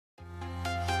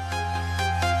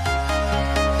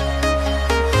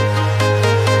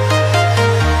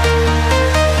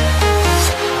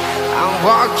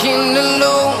walking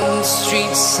alone, the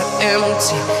streets are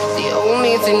empty. The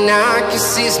only thing I can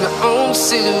see is my own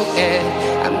silhouette.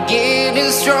 I'm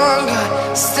getting stronger,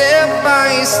 step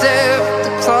by step.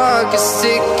 The clock is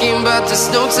ticking, but there's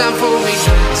no time for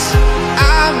regrets.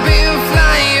 I've been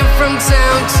flying from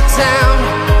town to town,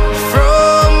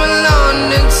 from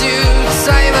London to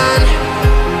Taiwan.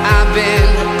 I've been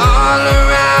all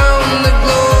around the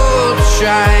globe,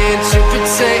 trying to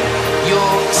protect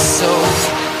your soul.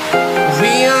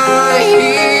 We are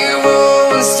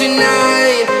heroes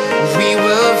tonight. We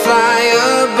will fly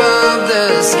above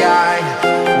the sky.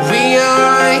 We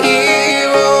are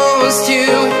heroes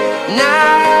tonight.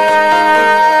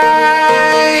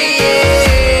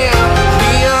 Yeah.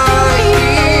 We are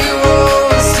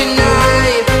heroes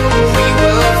tonight. We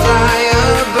will fly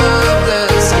above the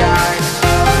sky.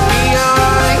 We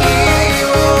are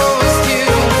heroes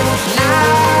tonight.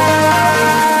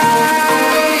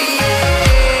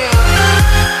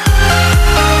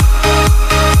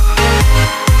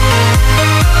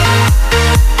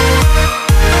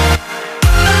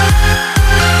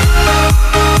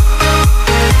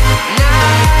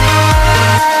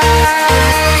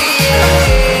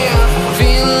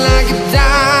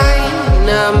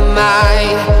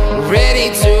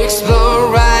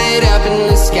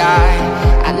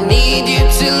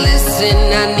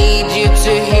 I need you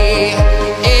to hear,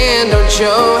 and don't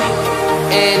show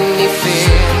any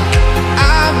fear.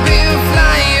 I've been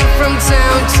flying from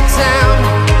town to town,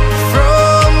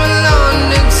 from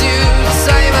London to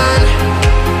Taiwan.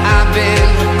 I've been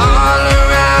all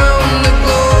around the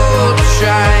globe,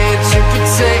 trying to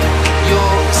protect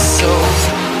your soul.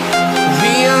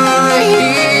 We are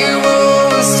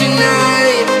heroes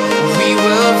tonight. We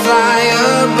will fly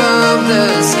above the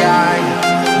sky.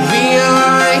 We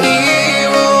are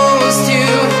heroes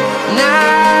tonight.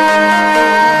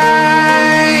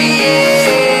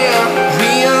 Yeah.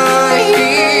 We are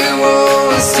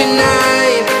heroes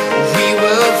tonight. We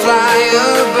will fly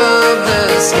above the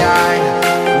sky.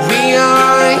 We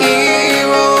are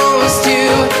heroes tonight.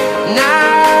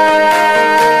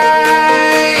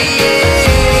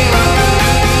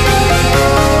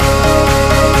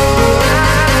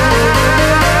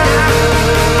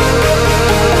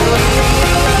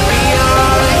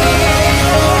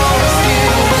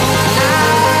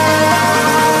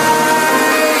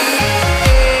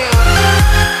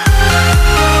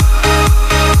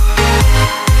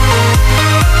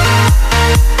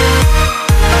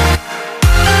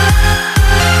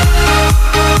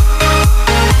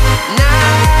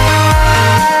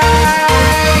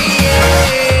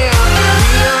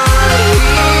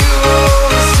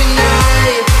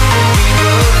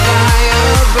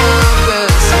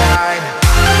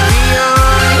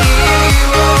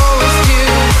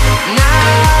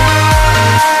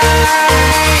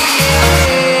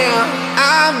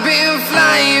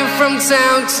 From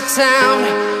town to town,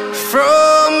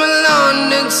 from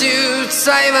London to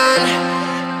Taiwan.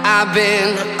 I've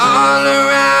been all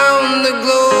around the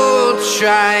globe,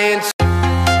 trying to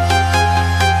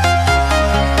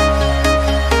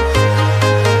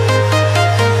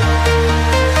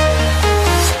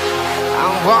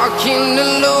walking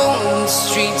alone, the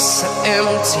streets are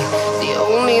empty. The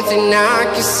only thing I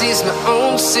can see is my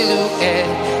own silhouette.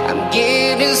 I'm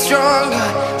getting stronger,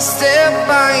 step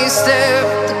by step.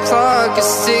 The clock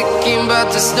is ticking, but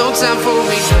there's no time for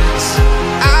regrets.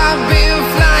 I've been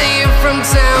flying from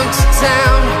town to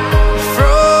town,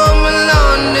 from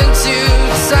London to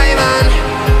Taiwan.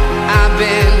 I've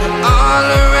been all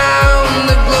around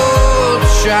the globe,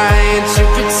 trying to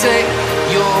protect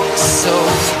your soul.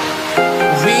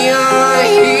 We are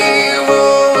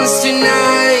heroes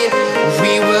tonight.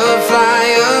 We will fly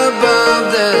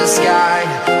above the sky.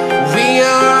 We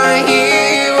are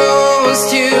heroes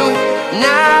tonight.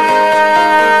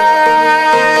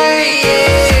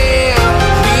 Yeah.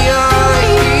 We are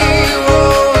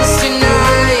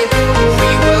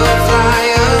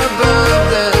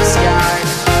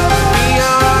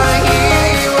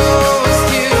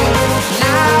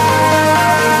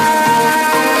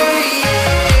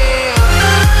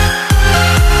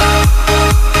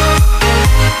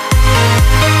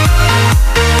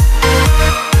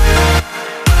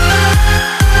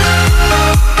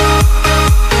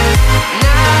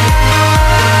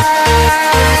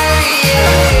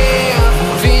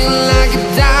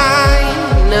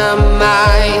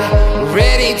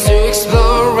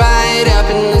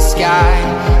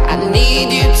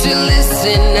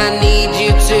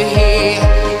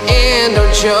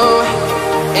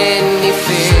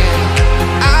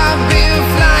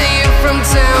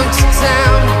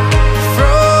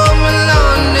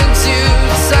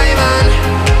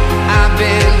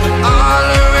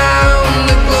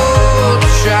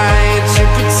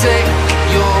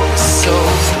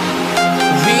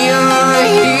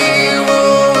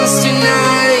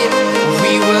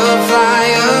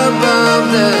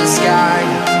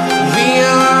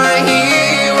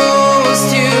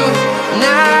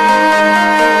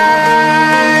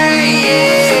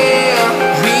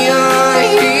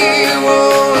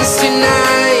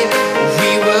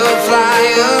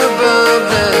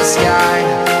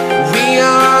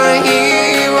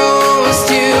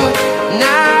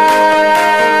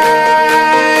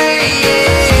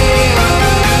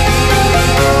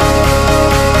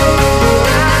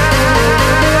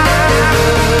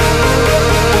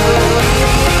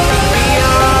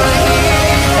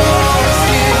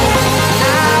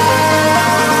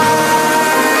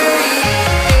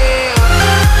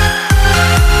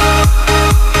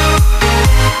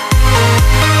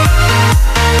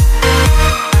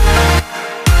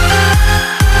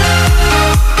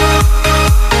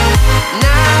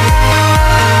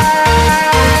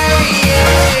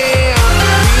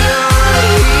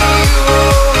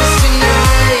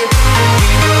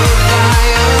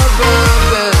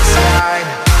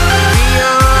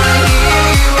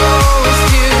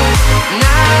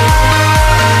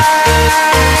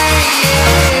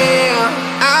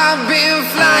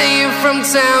from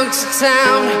town to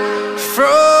town,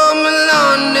 from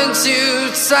London to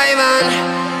Taiwan.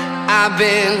 I've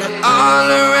been all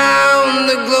around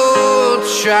the globe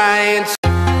trying to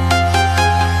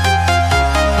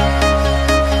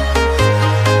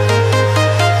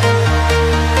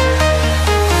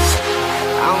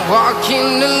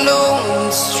walking alone,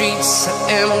 the streets are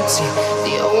empty.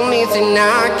 The only thing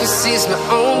I can see is my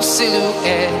own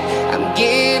silhouette. I'm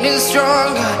getting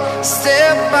stronger,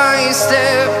 step by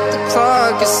step. The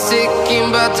clock is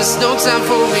ticking, but there's no time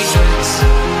for regrets.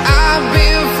 I've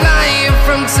been flying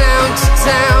from town to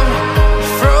town,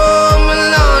 from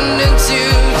London to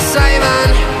Taiwan.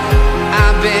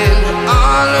 I've been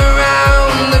all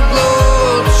around the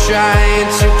globe trying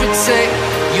to protect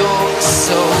your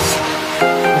soul.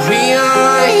 We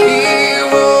are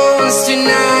heroes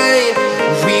tonight.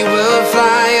 We will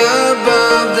fly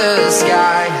above the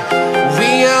sky.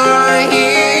 We are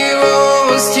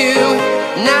heroes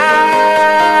tonight.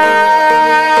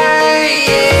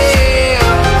 Yeah.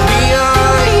 We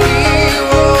are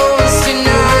heroes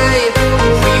tonight.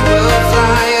 We will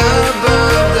fly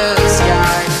above the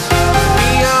sky. We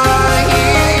are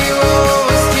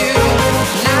heroes tonight.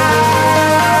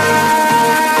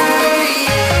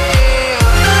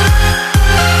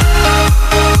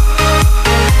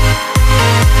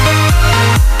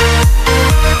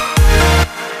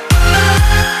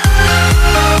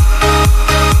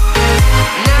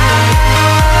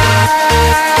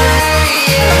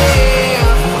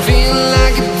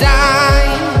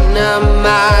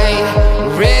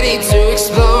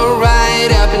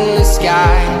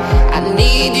 I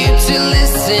need you to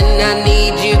listen, I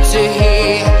need you to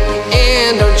hear,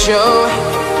 and don't show.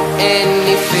 And